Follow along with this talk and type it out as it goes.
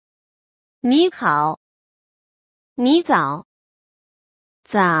你好，你早，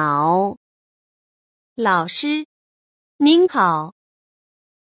早。老师，您好，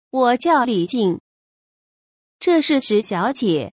我叫李静，这是石小姐。